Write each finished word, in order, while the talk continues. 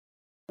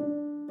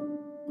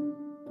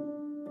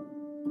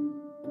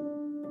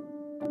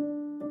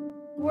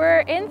We're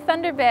in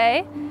Thunder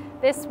Bay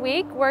this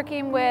week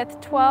working with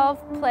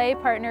 12 play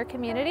partner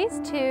communities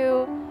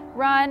to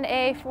run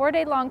a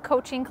 4-day-long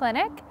coaching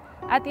clinic.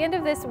 At the end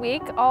of this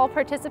week, all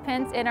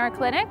participants in our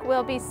clinic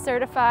will be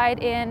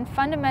certified in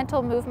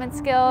fundamental movement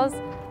skills,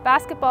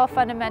 basketball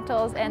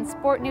fundamentals, and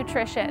sport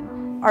nutrition.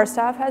 Our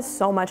staff has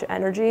so much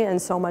energy and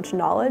so much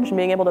knowledge, and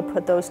being able to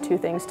put those two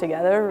things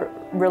together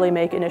really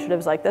make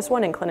initiatives like this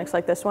one and clinics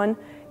like this one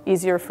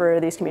easier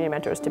for these community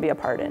mentors to be a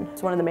part in.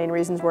 It's one of the main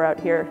reasons we're out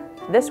here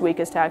this week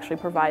is to actually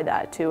provide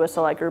that to a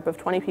select group of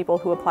 20 people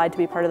who applied to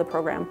be part of the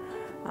program,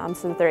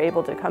 so that they're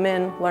able to come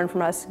in, learn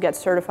from us, get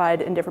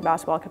certified in different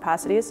basketball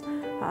capacities.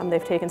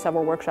 They've taken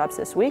several workshops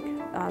this week.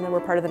 They were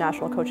part of the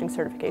National Coaching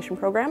Certification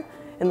Program,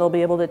 and they'll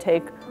be able to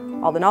take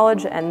all the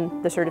knowledge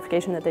and the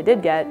certification that they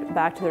did get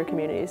back to their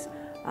communities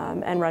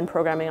and run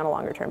programming on a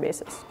longer term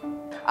basis.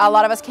 A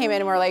lot of us came in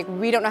and we're like,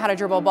 we don't know how to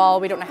dribble a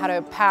ball, we don't know how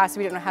to pass,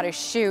 we don't know how to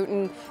shoot,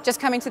 and just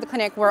coming to the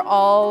clinic, we're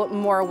all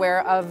more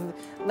aware of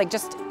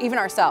just even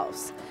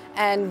ourselves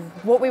and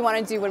what we want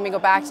to do when we go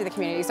back to the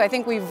community. So I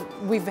think we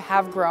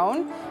have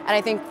grown, and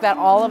I think that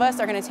all of us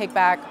are going to take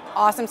back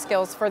awesome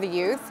skills for the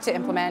youth to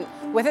implement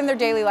within their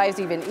daily lives.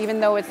 Even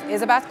though it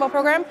is a basketball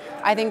program,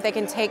 I think they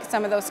can take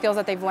some of those skills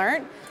that they've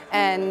learned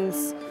and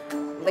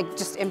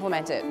just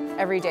implement it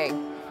every day.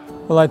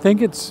 Well, I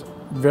think it's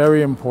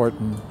very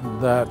important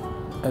that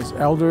as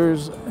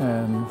elders,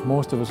 and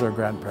most of us are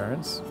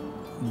grandparents,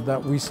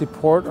 that we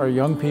support our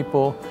young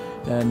people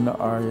and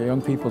our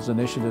young people's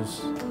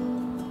initiatives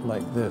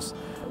like this.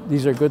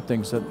 These are good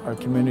things that our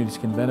communities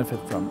can benefit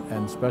from,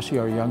 and especially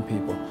our young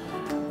people.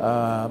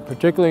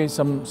 Particularly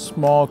some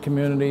small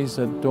communities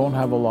that don't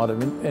have a lot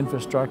of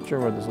infrastructure,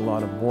 where there's a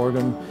lot of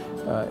boredom,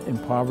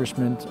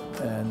 impoverishment,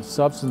 and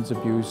substance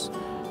abuse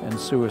and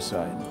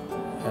suicide.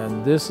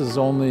 And this is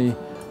only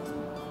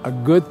a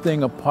good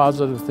thing, a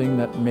positive thing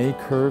that may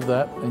curve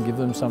that and give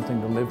them something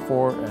to live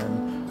for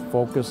and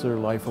focus their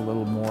life a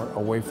little more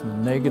away from the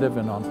negative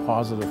and on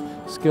positive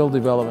skill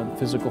development,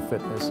 physical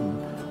fitness,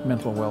 and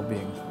mental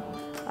well-being.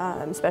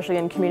 Especially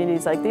in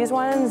communities like these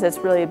ones, it's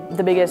really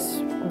the biggest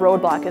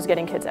roadblock is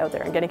getting kids out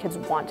there and getting kids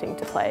wanting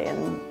to play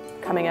and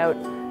coming out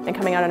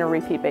on a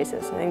repeat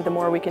basis. I think the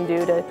more we can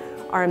do to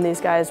arm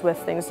these guys with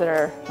things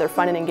that they're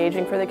fun and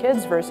engaging for the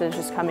kids versus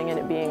just coming in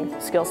and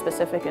being skill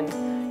specific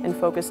and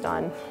focused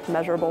on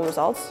measurable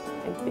results,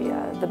 I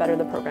think the better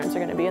the programs are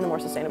going to be and the more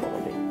sustainable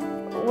they'll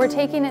be. We're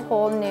taking a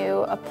whole new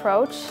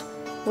approach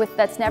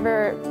that's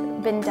never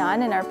been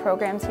done in our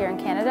programs here in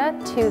Canada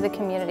to the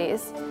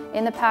communities.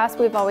 In the past,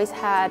 we've always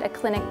had a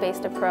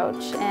clinic-based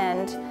approach,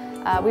 and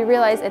we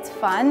realize it's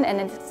fun and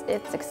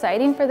it's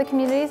exciting for the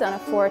communities on a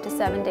 4 to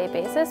 7 day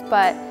basis,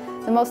 but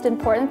the most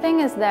important thing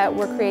is that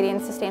we're creating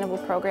sustainable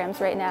programs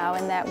right now,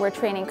 and that we're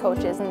training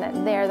coaches, and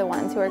that they're the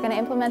ones who are going to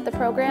implement the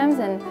programs,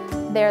 and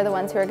they're the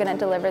ones who are going to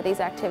deliver these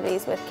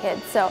activities with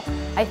kids. So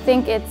I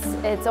think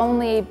it's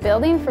only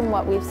building from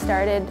what we've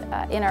started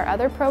in our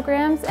other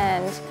programs,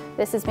 and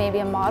this is maybe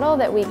a model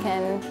that we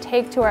can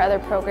take to our other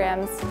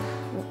programs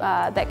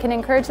that can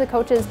encourage the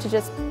coaches to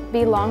just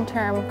be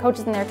long-term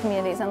coaches in their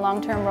communities and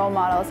long-term role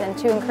models, and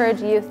to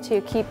encourage youth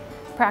to keep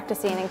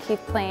practicing and keep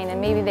playing,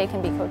 and maybe they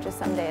can be coaches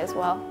someday as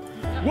well.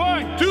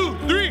 1, 2,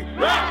 3,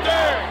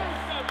 Raptors!